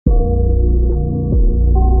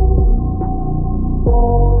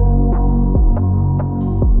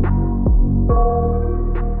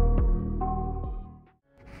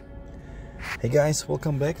Hey guys,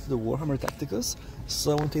 welcome back to the Warhammer Tacticus.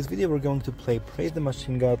 So in today's video we're going to play Praise the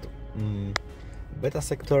Machine God beta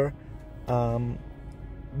sector.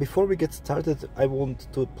 Before we get started, I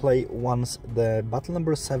want to play once the battle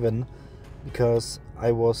number 7 because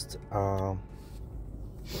I was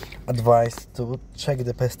advised to check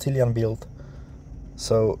the Pestillion build.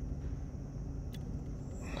 So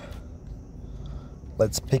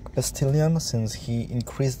let's pick Pestillion since he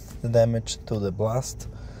increased the damage to the blast.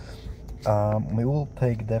 We will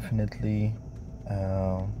take definitely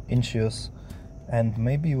Inchius, and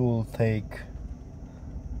maybe we'll take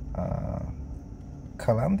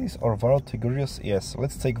Calandis or Varotigurius. Yes,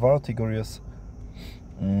 let's take Varotigurius.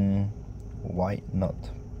 Why not?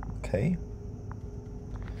 Okay.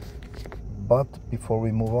 But before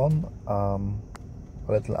we move on,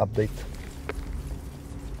 a little update.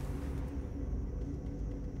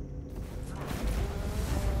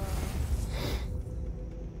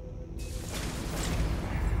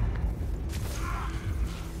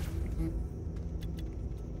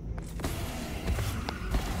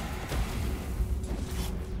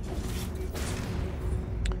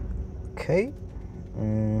 Okay.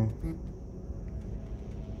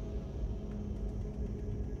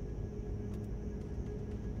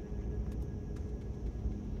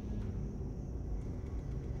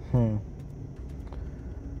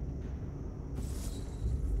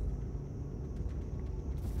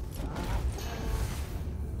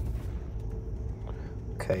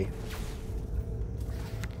 Okay.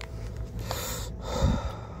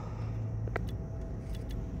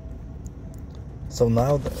 So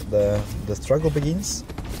now the struggle begins.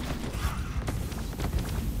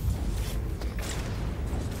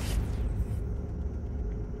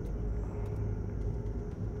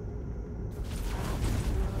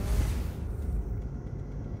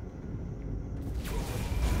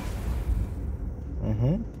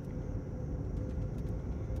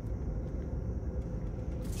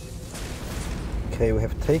 Okay, we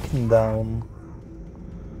have taken down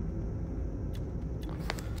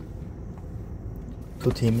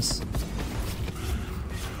 2 teams.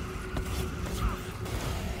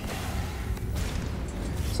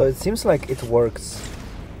 So it seems like it works.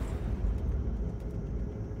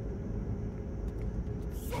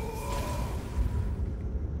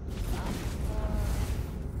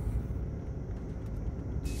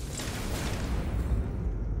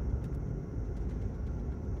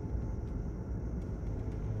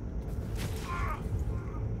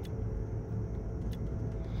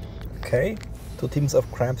 Okay, 2 teams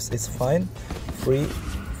of crabs is fine. 3,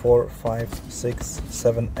 4, 5, 6,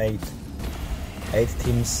 7, 8. 8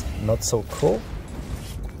 teams not so cool.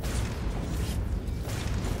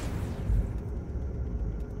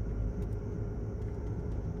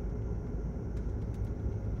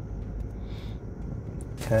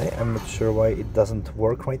 Okay, I'm not sure why it doesn't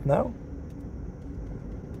work right now.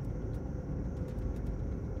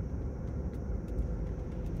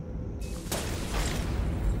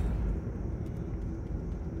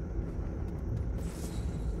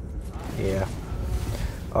 Yeah.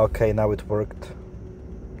 Okay, now it worked.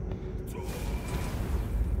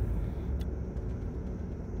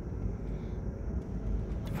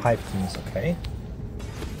 Five teams, okay.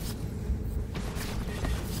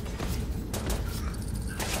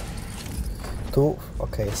 Two,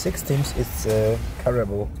 okay, 6 teams is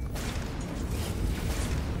carryable.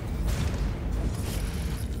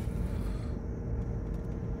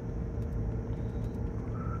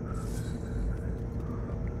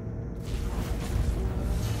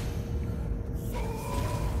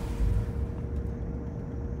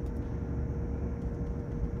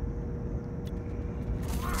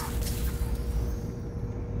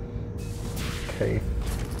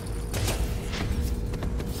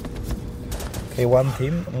 Okay, 1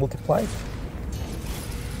 team multiplied.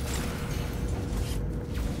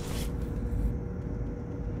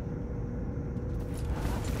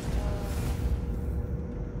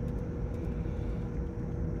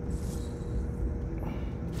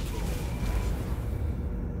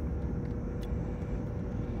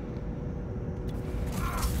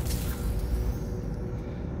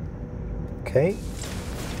 Okay.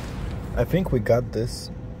 I think we got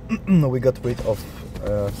this. We got rid of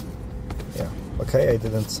yeah, okay, I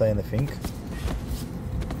didn't say anything.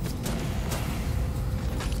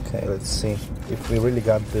 Okay, let's see if we really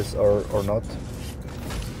got this or not.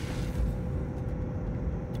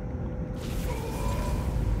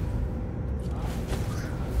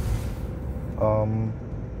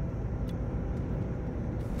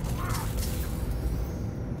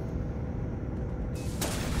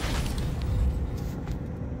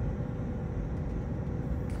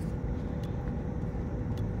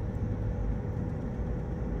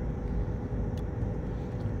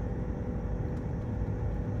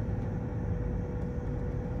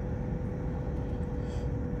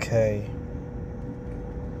 Okay.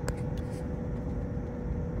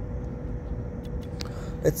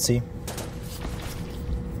 Let's see.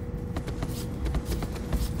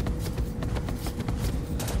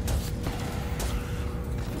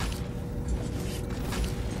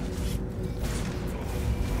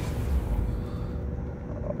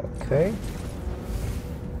 Okay.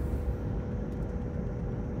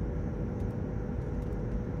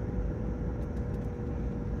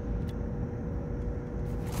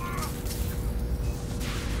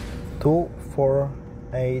 Two, 4,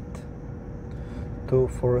 8, 2,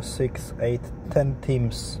 4, 6, 8, 10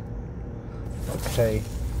 teams. Okay.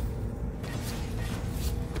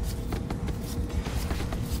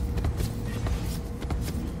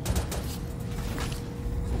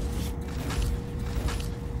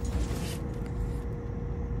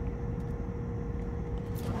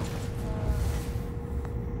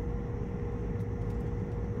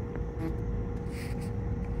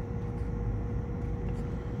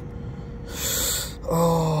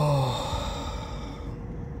 Oh.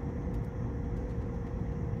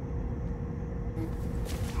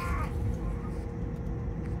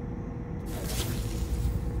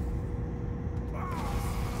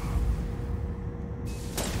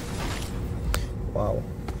 Wow.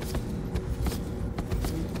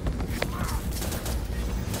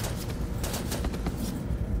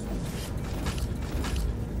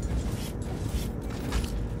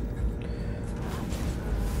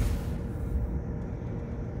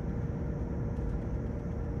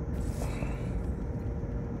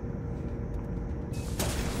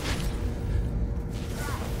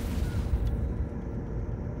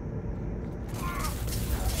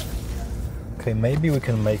 Okay, maybe we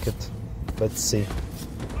can make it. Let's see.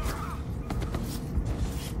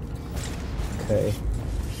 Okay.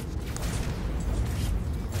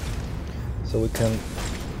 So we can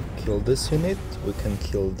kill this unit, we can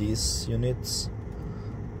kill these units.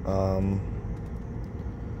 Can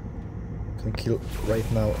kill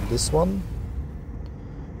right now this one.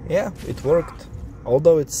 Yeah, it worked.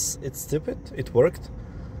 Although it's stupid, it worked.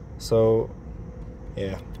 So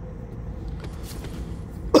yeah.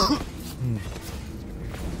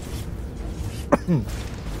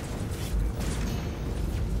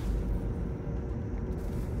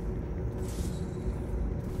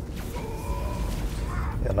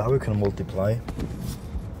 Yeah, now we can multiply.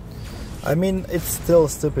 I mean, it's still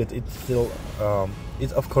stupid. It still,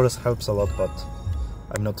 it of course helps a lot, but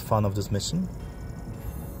I'm not a fan of this mission.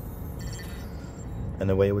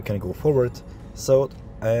 Anyway, we can go forward. So,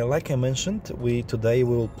 like I mentioned, today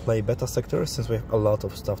we will play beta sector since we have a lot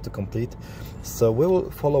of stuff to complete. So we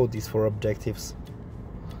will follow these 4 objectives,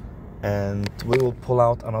 and we will pull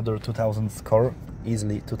out another 2000 score,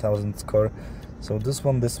 easily 2000 score. So this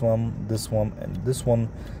one, this one, this one, and this one.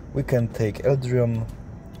 We can take Eldrion,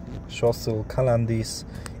 Shossil, Calandis,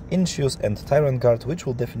 Incius, and Tyrant Guard, which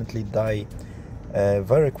will definitely die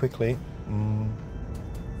very quickly.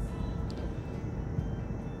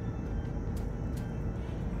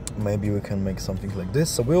 Maybe we can make something like this.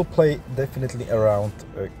 So we'll play definitely around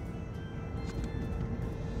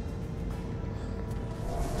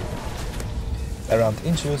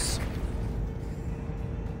Incius.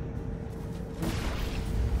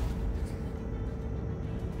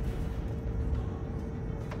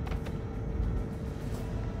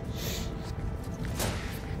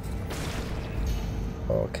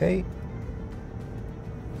 Okay.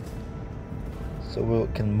 So we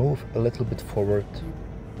can move a little bit forward.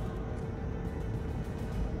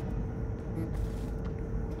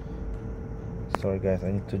 Sorry guys,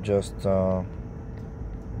 I need to just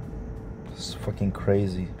it's fucking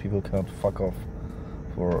crazy. People cannot fuck off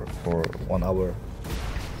for 1 hour.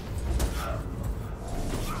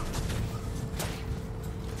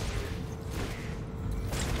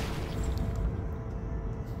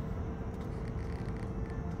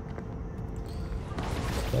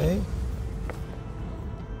 Okay.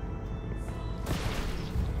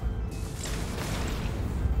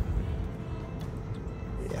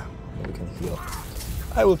 We can heal.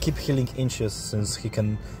 I will keep healing Incius since he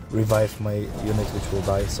can revive my unit which will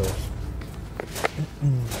die, so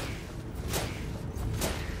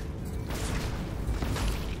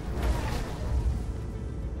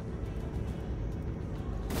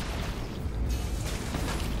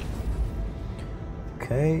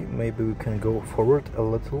okay, maybe we can go forward a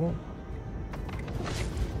little.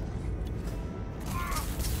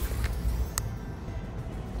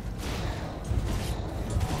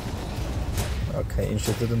 Okay,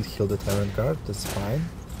 Incius didn't heal the Tyrant Guard, that's fine.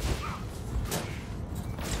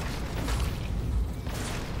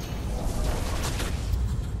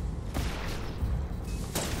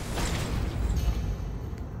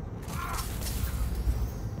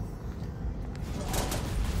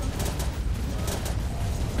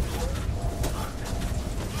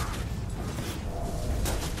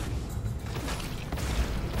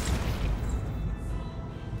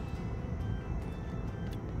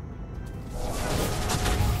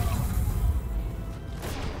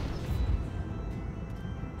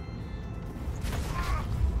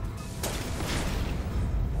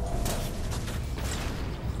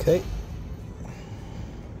 Okay.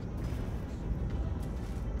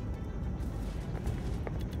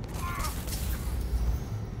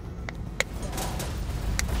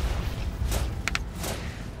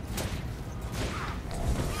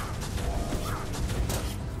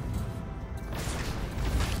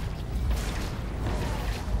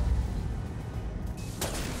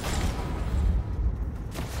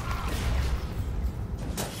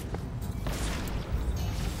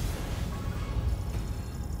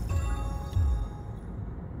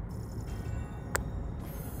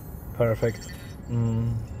 Perfect.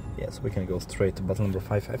 Yes, we can go straight to battle number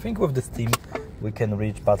 5. I think with this team we can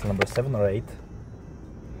reach battle number 7 or 8.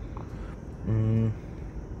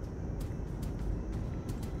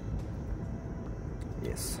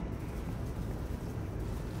 Yes.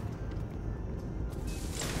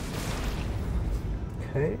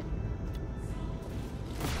 Okay.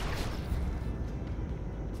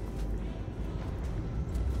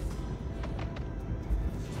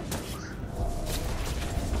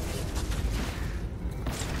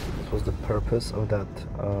 Was the purpose of that?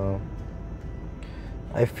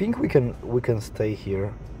 I think we can stay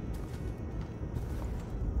here.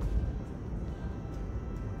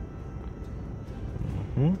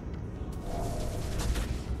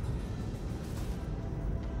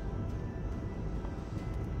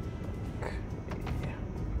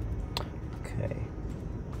 Okay.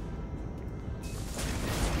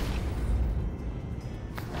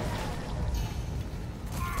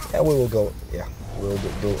 Yeah, we will go. Yeah. We'll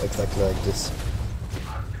do exactly like this.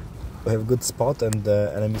 We have a good spot and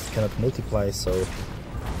the enemies cannot multiply, so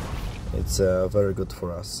it's very good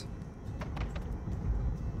for us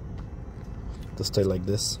to stay like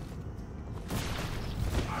this.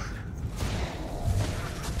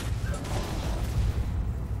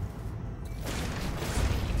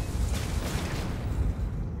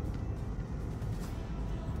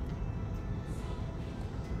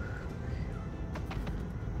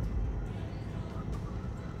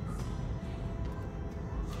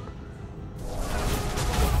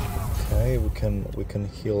 We can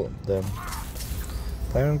heal the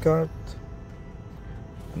Iron Guard,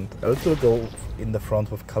 and Earth will go in the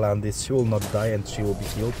front with Calandis. She will not die and she will be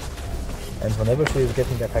healed, and whenever she is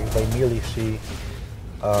getting attacked by melee, she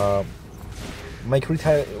might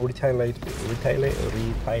retaliate.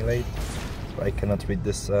 I cannot read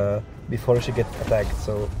this before she gets attacked,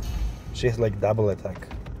 so she has like double attack.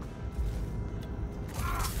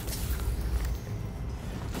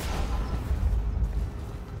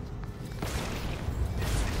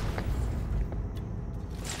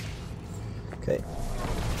 Okay.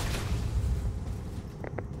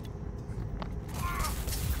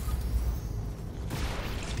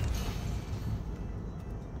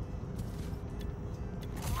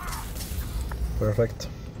 Perfect.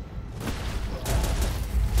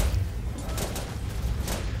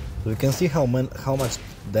 So you can see how much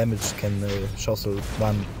damage can shuffle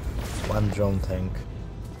one drone tank.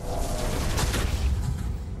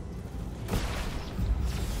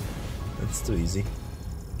 It's too easy.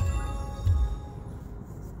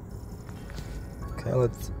 Okay,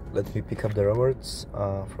 let me pick up the rewards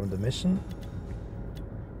from the mission.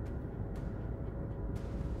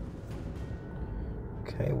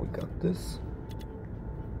 Okay, we got this.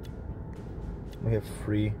 We have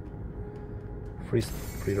three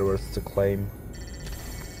rewards to claim.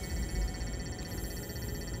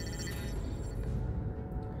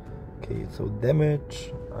 Okay, so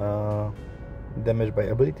damage by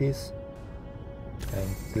abilities,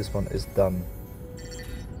 and this one is done.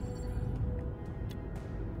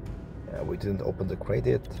 Yeah, we didn't open the crate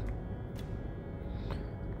yet.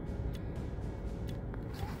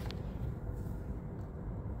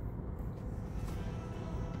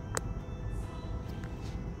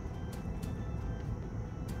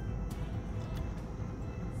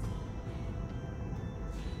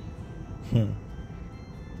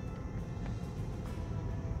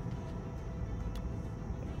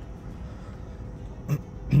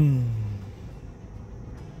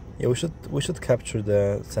 Yeah, we should capture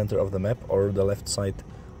the center of the map, or the left side,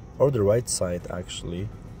 or the right side actually.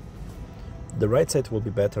 The right side will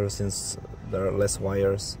be better since there are less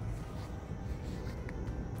wires.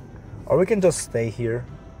 Or we can just stay here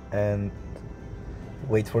and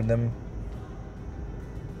wait for them.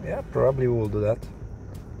 Yeah, probably we will do that.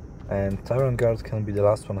 And Tyrant Guard can be the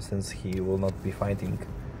last one since he will not be fighting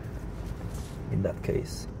in that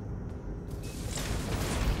case.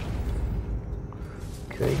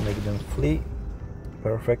 Okay, make them flee.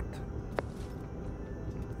 Perfect.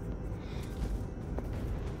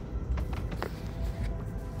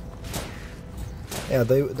 Yeah,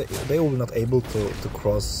 they will not able to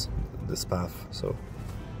cross this path, so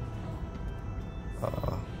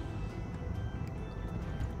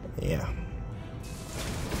Yeah.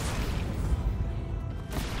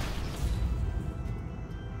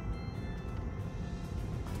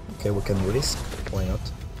 Okay, we can risk, why not?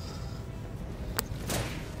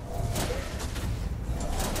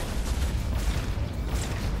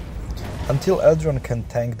 Until Eldron can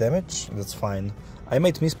tank damage, that's fine. I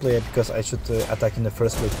might misplay it because I should attack in the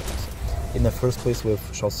first place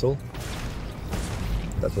with Shot Soul.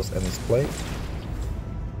 That was a misplay.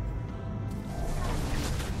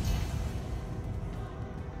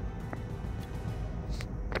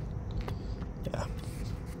 Yeah.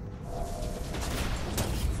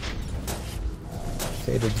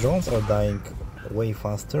 Okay, the drones are dying way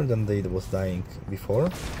faster than they was dying before.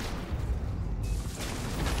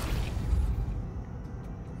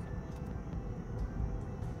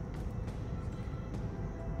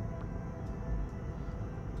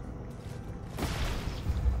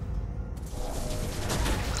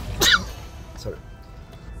 Sorry.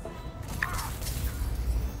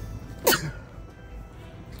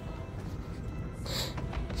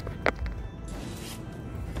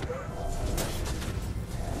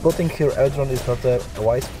 Putting here Eldron is not a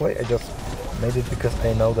wise play. I just made it because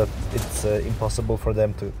I know that it's impossible for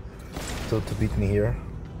them to beat me here.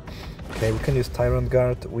 Okay, we can use Tyrant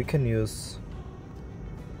Guard. We can use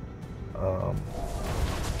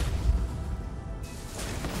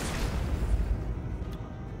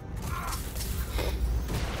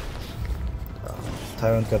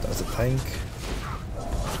Tyrant Guard as a tank.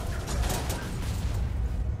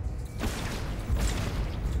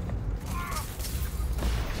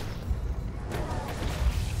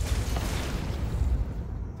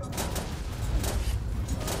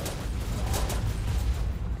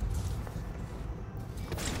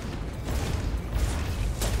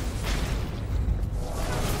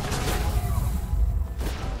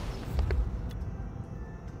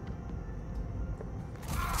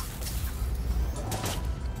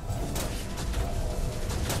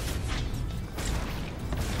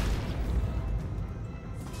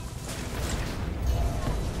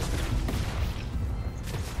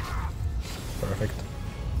 Perfect.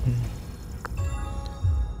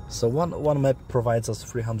 So one map provides us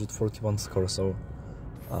 341 score, so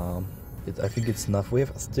I think it's enough. We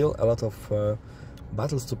have still a lot of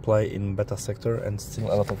battles to play in beta sector and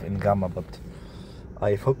still a lot of in gamma, but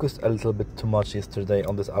I focused a little bit too much yesterday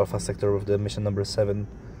on this alpha sector with the mission number 7.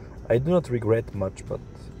 I do not regret much, but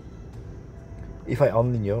if I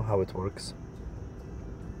only knew how it works,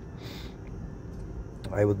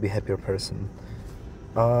 I would be a happier person.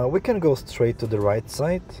 We can go straight to the right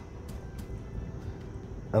side,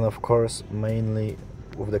 and of course mainly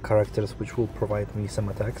with the characters which will provide me some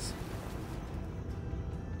attacks.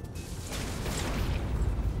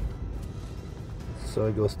 So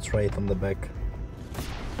I go straight on the back.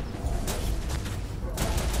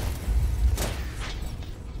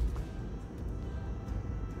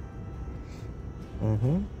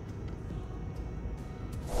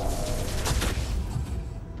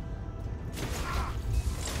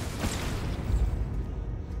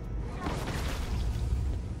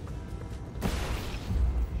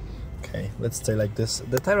 Okay, let's stay like this.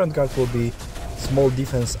 The Tyrant Guard will be small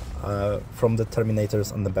defense from the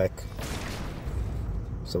Terminators on the back,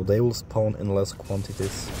 so they will spawn in less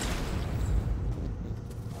quantities.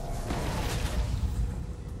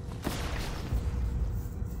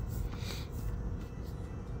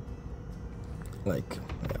 Like,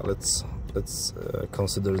 yeah, let's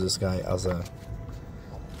consider this guy as a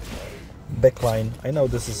backline. I know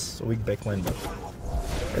this is weak backline, but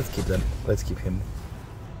let's keep them. Let's keep him.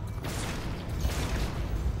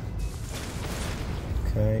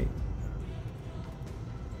 Okay.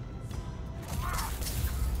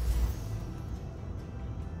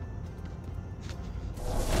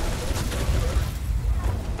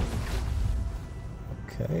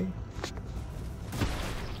 Okay.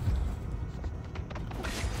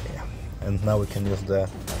 Yeah. And now we can use the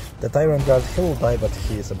Tyrant Guard. He will die, but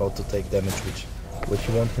he is about to take damage, which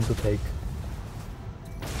you want him to take.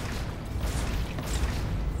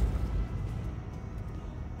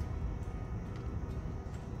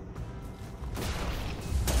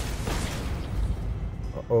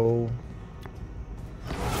 Uh-oh.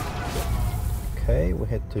 Okay, we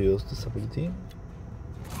had to use this ability.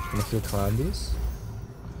 Can kill Calandis.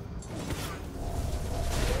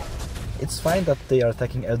 It's fine that they are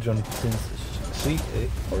attacking Eldron since he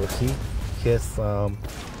has a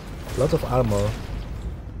lot of armor.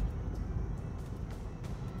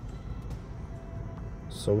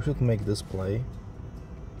 So we should make this play.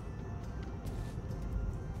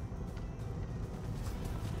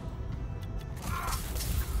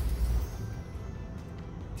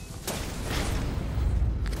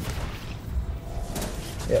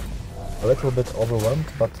 a little bit overwhelmed,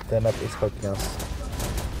 but the map is helping us.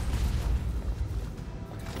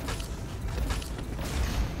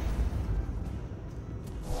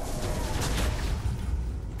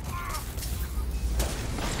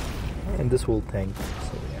 And this will tank,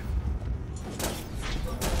 so yeah.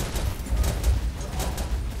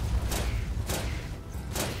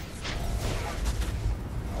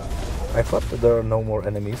 I thought that there are no more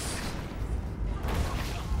enemies.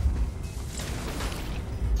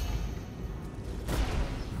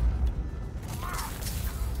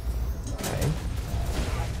 Okay.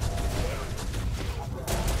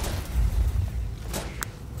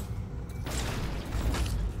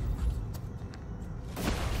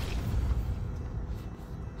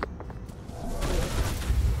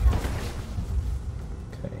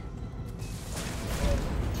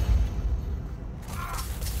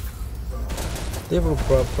 They will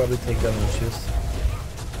probably take down issues.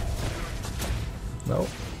 No?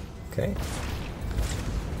 Okay.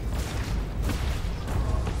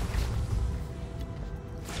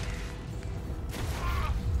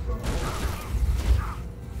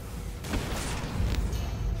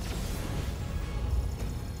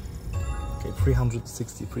 Okay,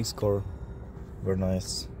 363 score. Very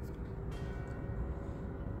nice.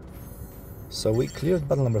 So we cleared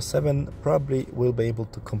battle number 7, probably will be able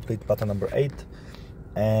to complete battle number 8,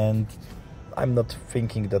 and I'm not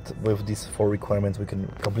thinking that with these 4 requirements we can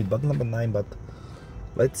complete battle number 9, but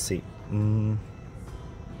let's see.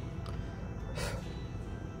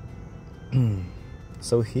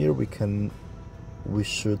 So here we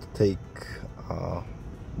should take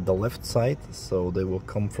the left side, so they will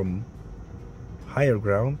come from higher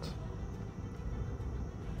ground.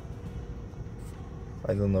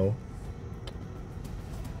 I don't know.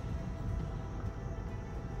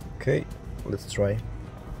 Okay, let's try.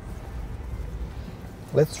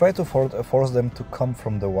 Let's try to force them to come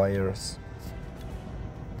from the wires.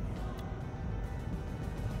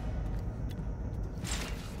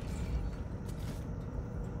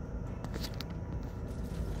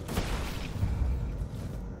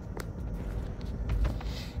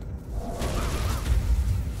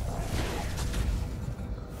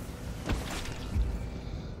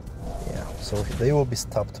 Yeah, so they will be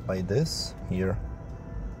stopped by this here.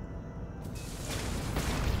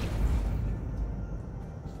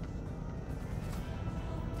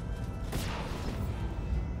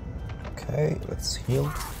 Okay, let's heal.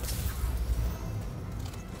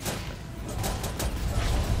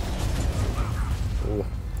 Oh,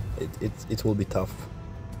 it will be tough.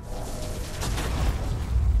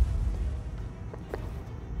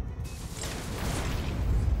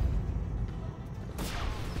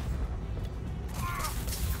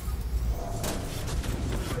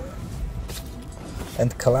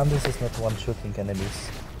 And Calandis is not one-shooting enemies.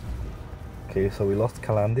 Okay, so we lost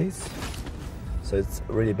Calandis, so it's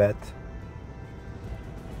really bad.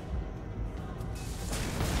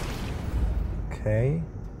 Okay.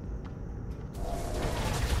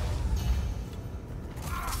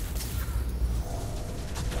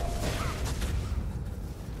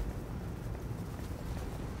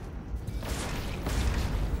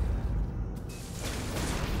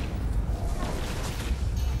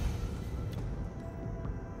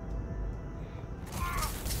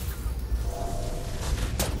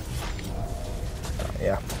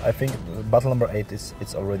 Yeah, I think battle number 8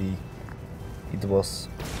 it's already, it was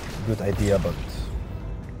a good idea, but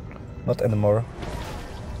not anymore.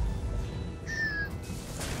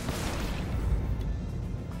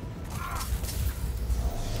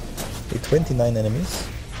 With 29 enemies.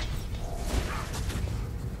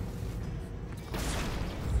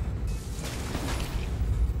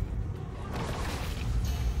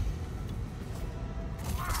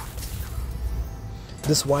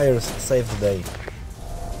 This wires saved the day,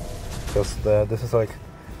 because this is like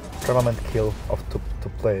tournament kill of two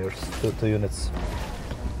players, two units.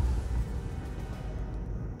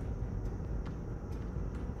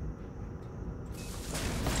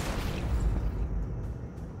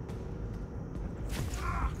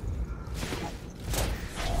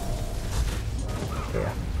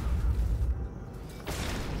 Yeah.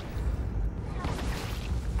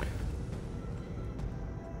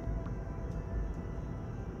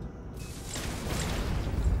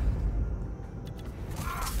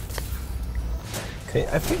 Okay,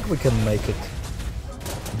 I think we can make it.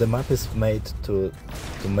 The map is made to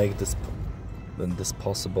make this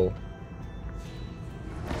possible.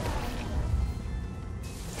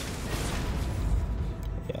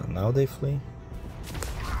 Yeah, now they flee.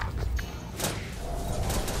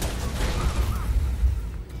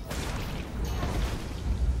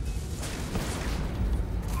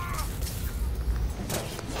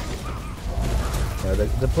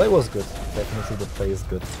 the play was good. Definitely the play is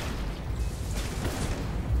good.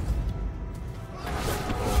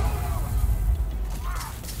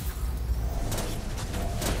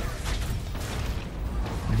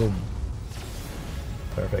 Boom.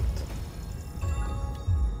 Perfect.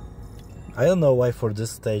 I don't know why for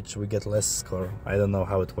this stage we get less score. I don't know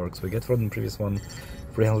how it works. We get from the previous one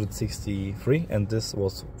 363 and this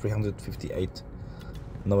was 358.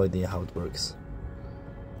 No idea how it works.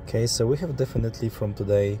 Okay, so we have definitely from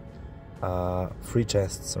today 3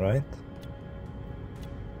 chests, right?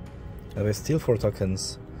 And we steal 4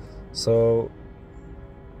 tokens. So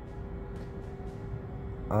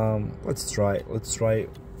let's try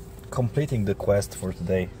completing the quest for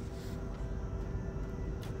today.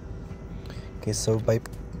 Okay, so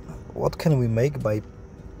what can we make by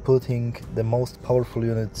putting the most powerful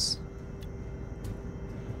units?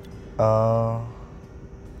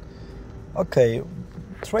 Okay,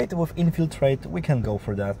 trade with infiltrate, we can go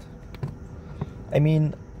for that. I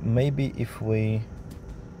mean, maybe if we,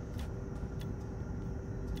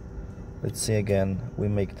 let's see again, we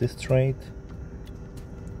make this trade.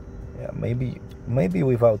 Yeah, maybe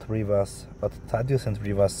without Rivas, but Tadius and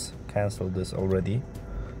Rivas cancelled this already.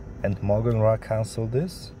 And Mogonra cancelled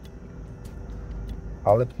this.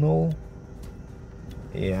 Alepnul.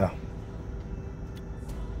 Yeah.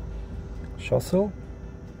 Shossel.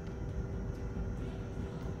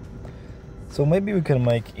 So maybe we can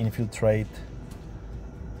make infiltrate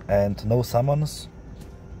and no summons.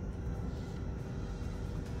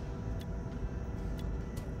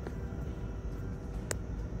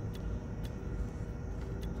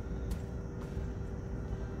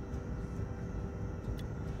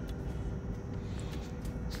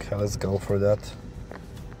 Okay, let's go for that.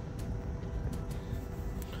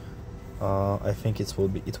 I think it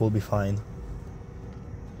will be fine.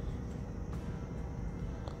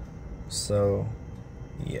 So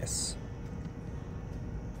yes.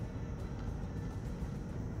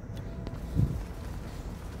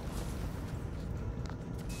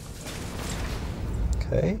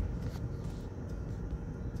 Okay.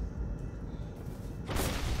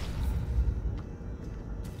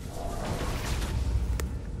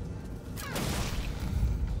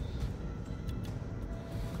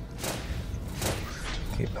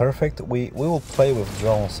 Okay, perfect. We will play with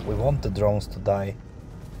drones. We want the drones to die.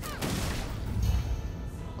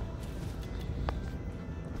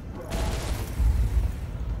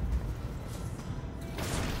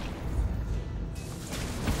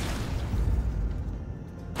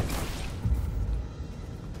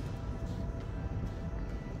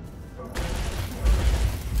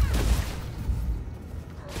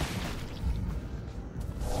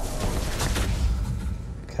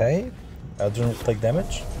 Okay, Adrian will take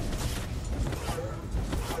damage.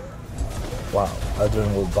 Wow,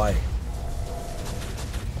 Adrian will die.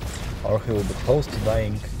 Or he will be close to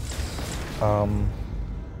dying. I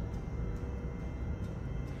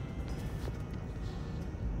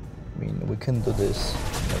mean, we can do this,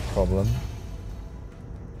 no problem.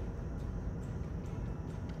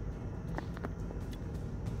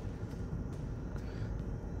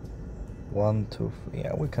 One, two, three.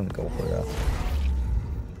 Yeah, we can go for that.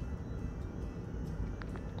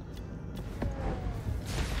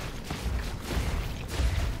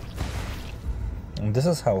 And this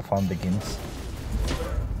is how fun begins.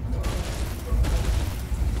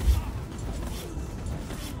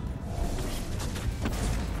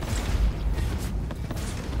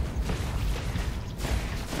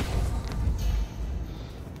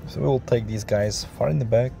 So we will take these guys far in the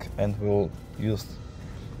back and we'll use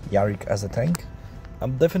Yarick as a tank.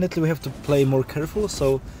 Definitely we have to play more careful,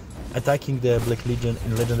 so attacking the Black Legion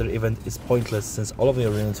in Legendary event is pointless since all of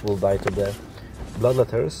your units will die to the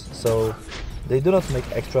Bloodletters. So they do not make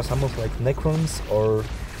extra summons like Necrons or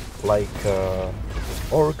like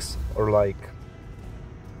Orcs or like,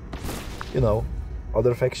 you know,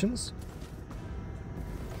 other factions.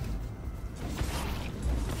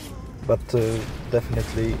 But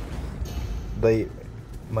definitely they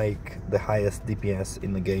make the highest DPS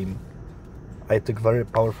in the game. I took very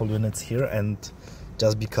powerful units here and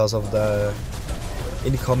just because of the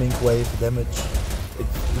incoming wave damage,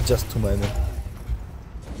 it's just too many.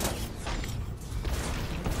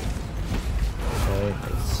 Okay,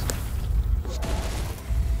 it's...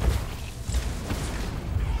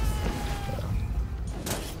 yeah.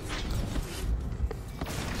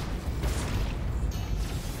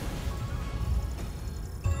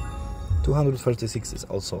 236 is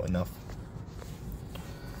also enough.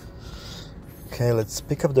 Okay, let's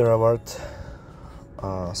pick up the reward.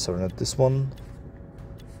 Sorry, not this one.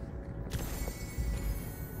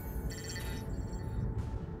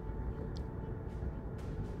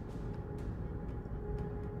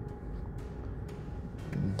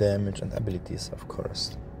 damage and abilities, of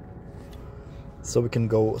course. So we can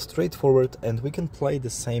go straight forward and we can play the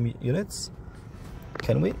same units.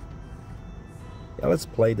 Can we? Yeah, let's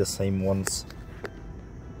play the same ones.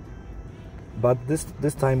 But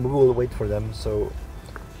this time we will wait for them, so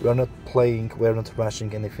we are not playing, we are not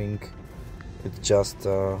rushing anything. It's just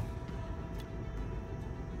okay.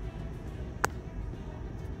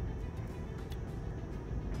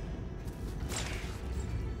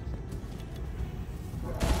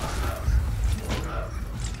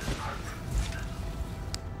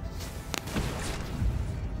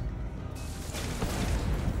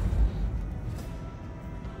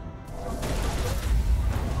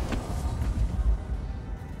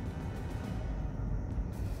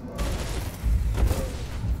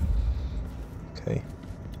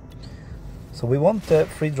 So we want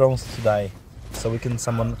 3 drones to die, so we can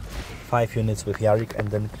summon 5 units with Yarick and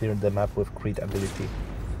then clear the map with crit ability.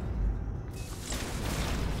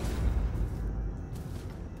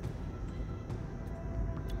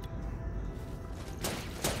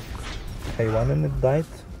 Okay, 1 unit died.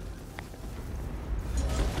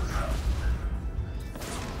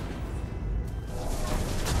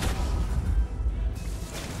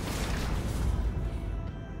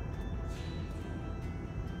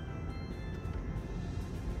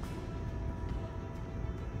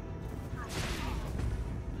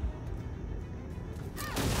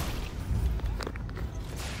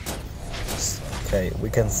 Okay, we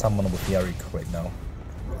can summon with Yarick right now.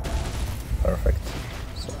 Perfect.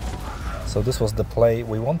 So this was the play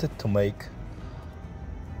we wanted to make.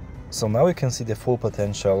 So now we can see the full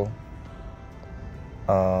potential.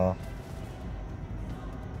 1,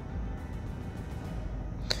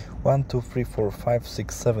 2, 3, 4, 5,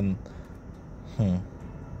 6, 7.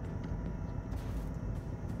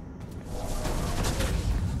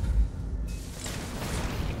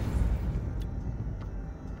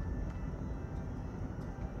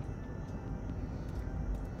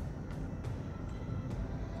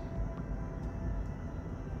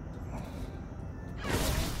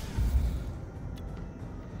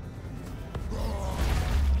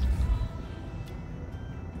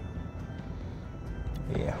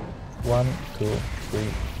 Yeah, 1, 2, 3,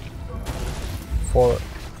 4,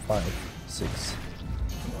 5, 6.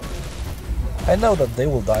 I know that they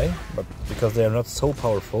will die, but because they are not so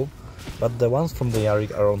powerful, but the ones from the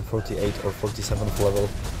Yarick are on 48 or 47th level,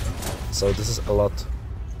 so this is a lot.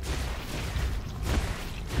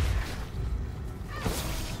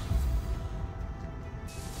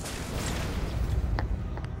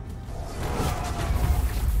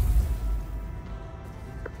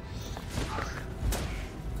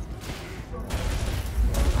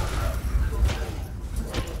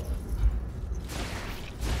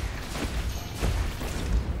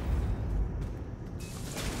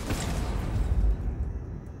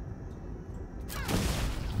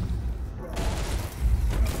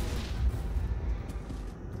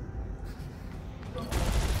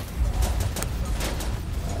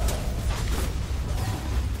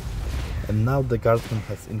 And now the guardsman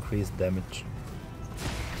has increased damage.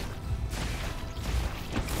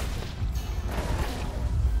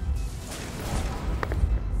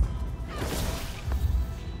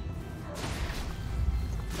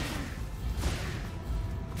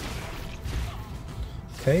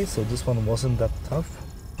 Okay, so this one wasn't that tough.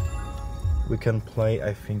 We can play,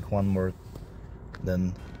 I think, one more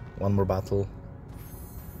battle.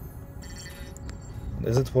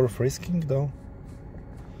 Is it worth risking though?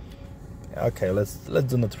 Okay, let's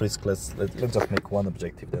do not risk. Let's just make one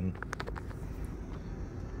objective then.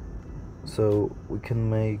 So we can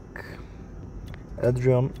make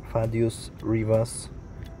Adrian, Thaddeus, Rivas.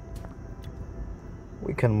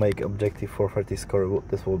 We can make objective 430 score.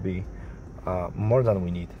 This will be more than we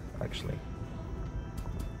need, actually.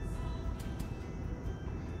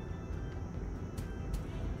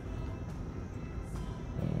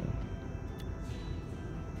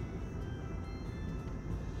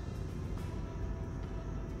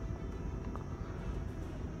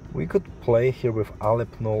 We could play here with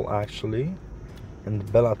Alepnol actually, and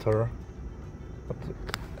Bellator. But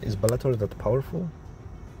is Bellator that powerful?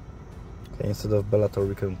 Okay, instead of Bellator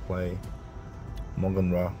we can play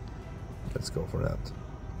Mogonra. Let's go for that.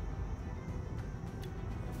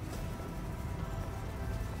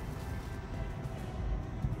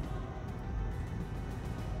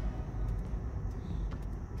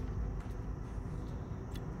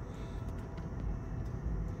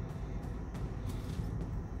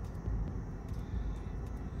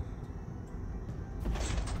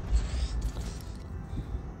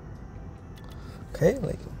 Okay,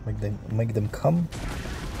 like make them come.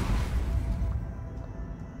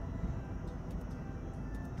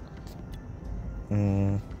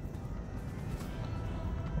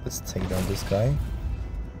 Let's take down this guy.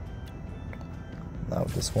 Now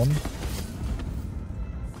this one.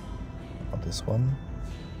 Now this one.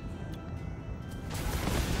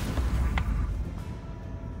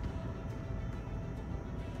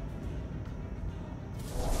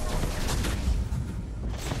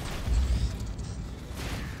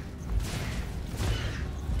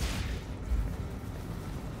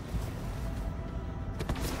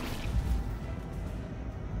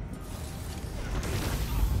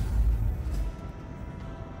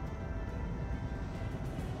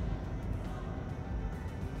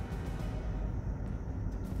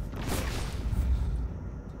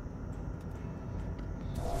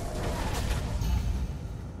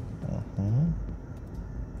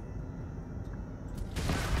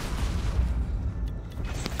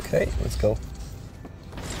 Okay, let's go.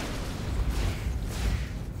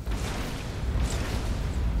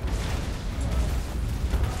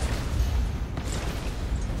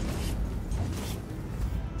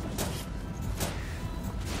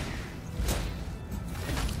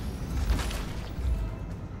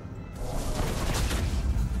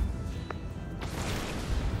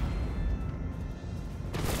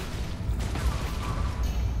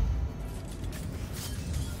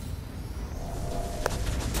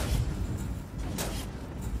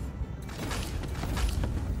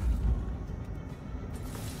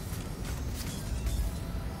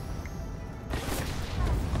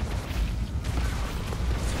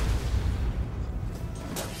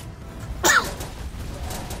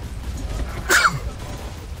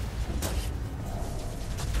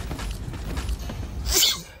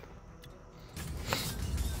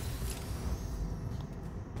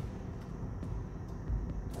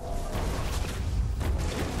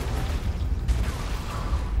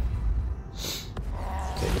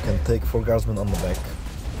 Take 4 guardsmen on the back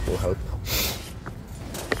will help.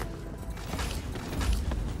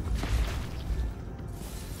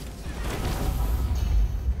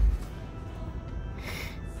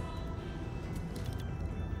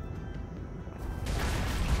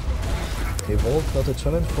 Evolve, not a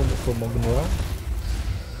challenge for Mogunra.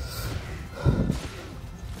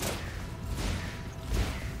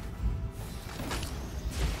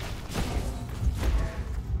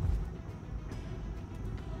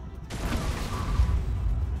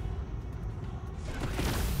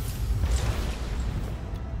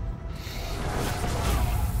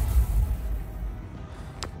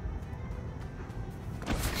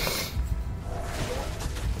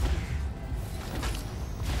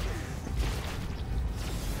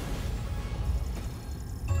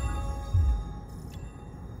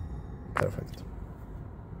 Perfect.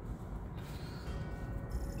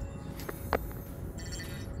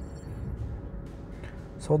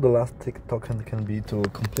 So the last tick token can be to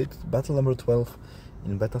complete battle number 12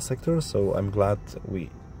 in beta sector, so I'm glad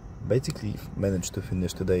we basically managed to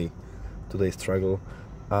finish today's struggle.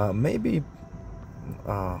 Maybe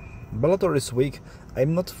Bellator is weak.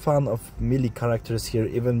 I'm not a fan of melee characters here,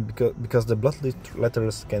 even because the blood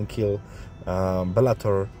letters can kill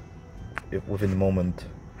Bellator within a moment.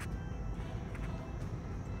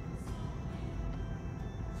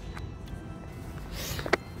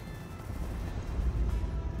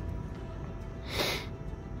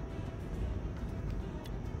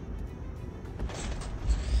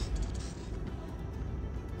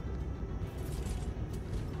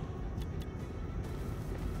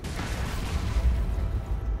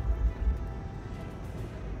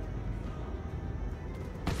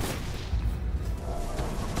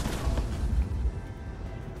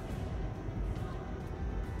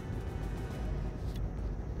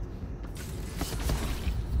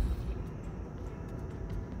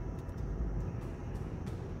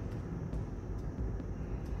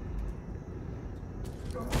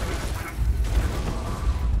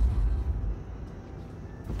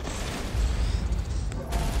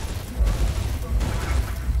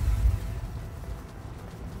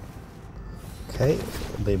 Okay,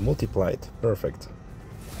 they multiplied. Perfect.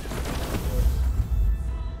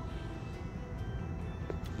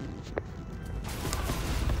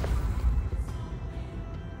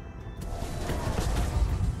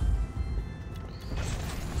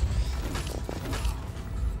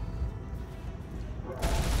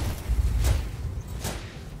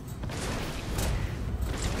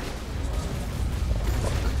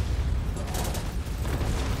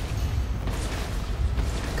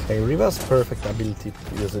 Okay, Riva's perfect ability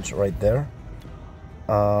usage right there.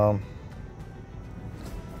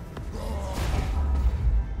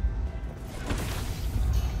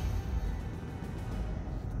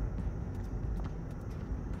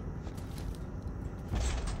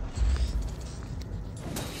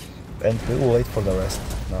 and we will wait for the rest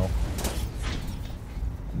now.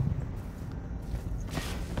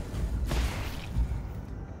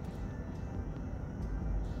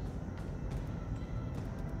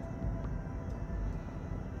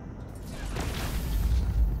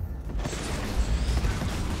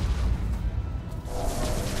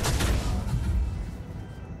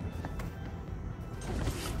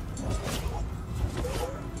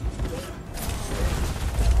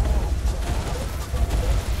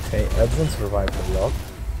 Okay, Edson survived a lot.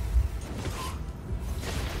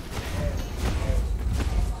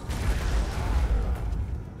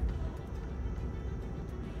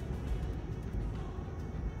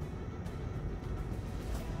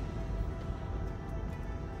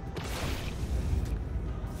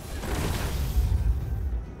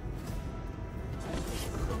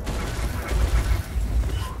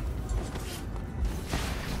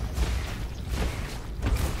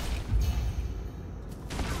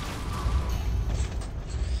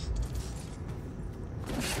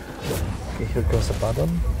 Here goes a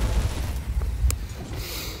button.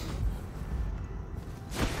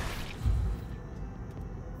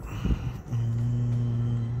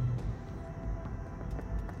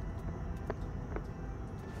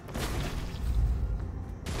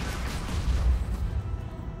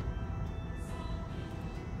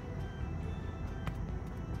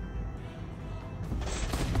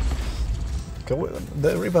 Okay,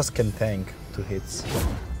 the Rivas can tank 2 hits.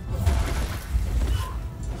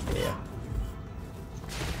 Yeah.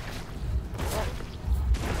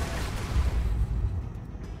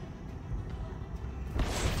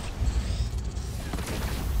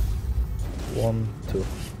 One, two.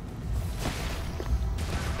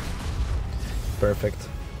 Perfect.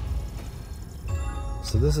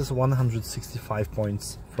 So this is 165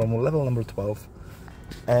 points from level number 12,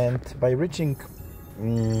 and by reaching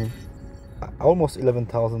almost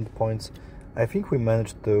 11,000 points, I think we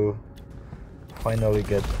managed to finally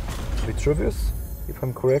get Vitruvius, if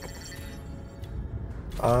I'm correct.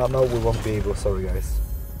 No, we won't be able, sorry guys.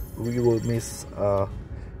 We will miss,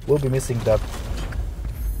 we'll be missing that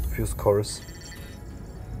few scores.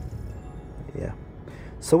 Yeah,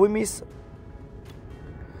 so we miss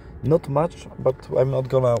not much, but I'm not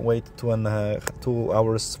gonna wait 2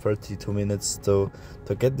 hours 32 minutes to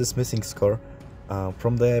get this missing score.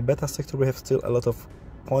 From the beta sector we have still a lot of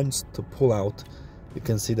points to pull out. You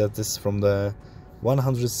can see that this is from the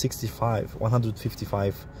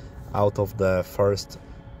 155 out of the first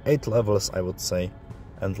 8 levels, I would say,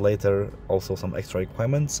 and later also some extra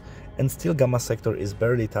requirements, and still Gamma sector is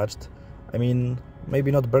barely touched. I mean,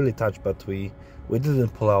 maybe not barely touched, but we didn't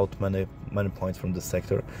pull out many points from this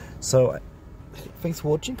sector. So thanks for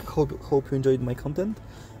watching. Hope you enjoyed my content.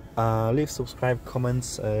 Leave, subscribe,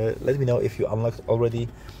 comments. Let me know if you unlocked already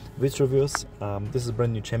Vitruvius. This is a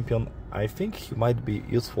brand new champion. I think he might be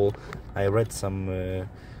useful. I read some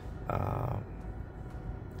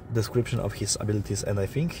description of his abilities, and I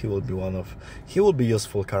think he will be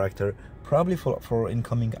useful character, probably for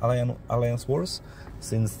incoming alliance wars,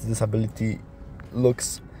 since this ability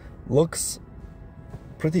looks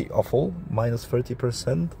pretty awful. Minus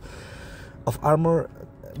 30% of armor.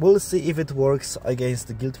 We'll see if it works against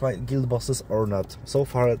the guild bosses or not. So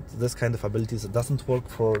far, this kind of abilities doesn't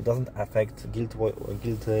affect guild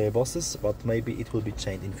bosses, but maybe it will be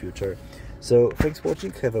changed in future. So thanks for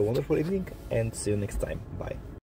watching. Have a wonderful evening, and see you next time. Bye.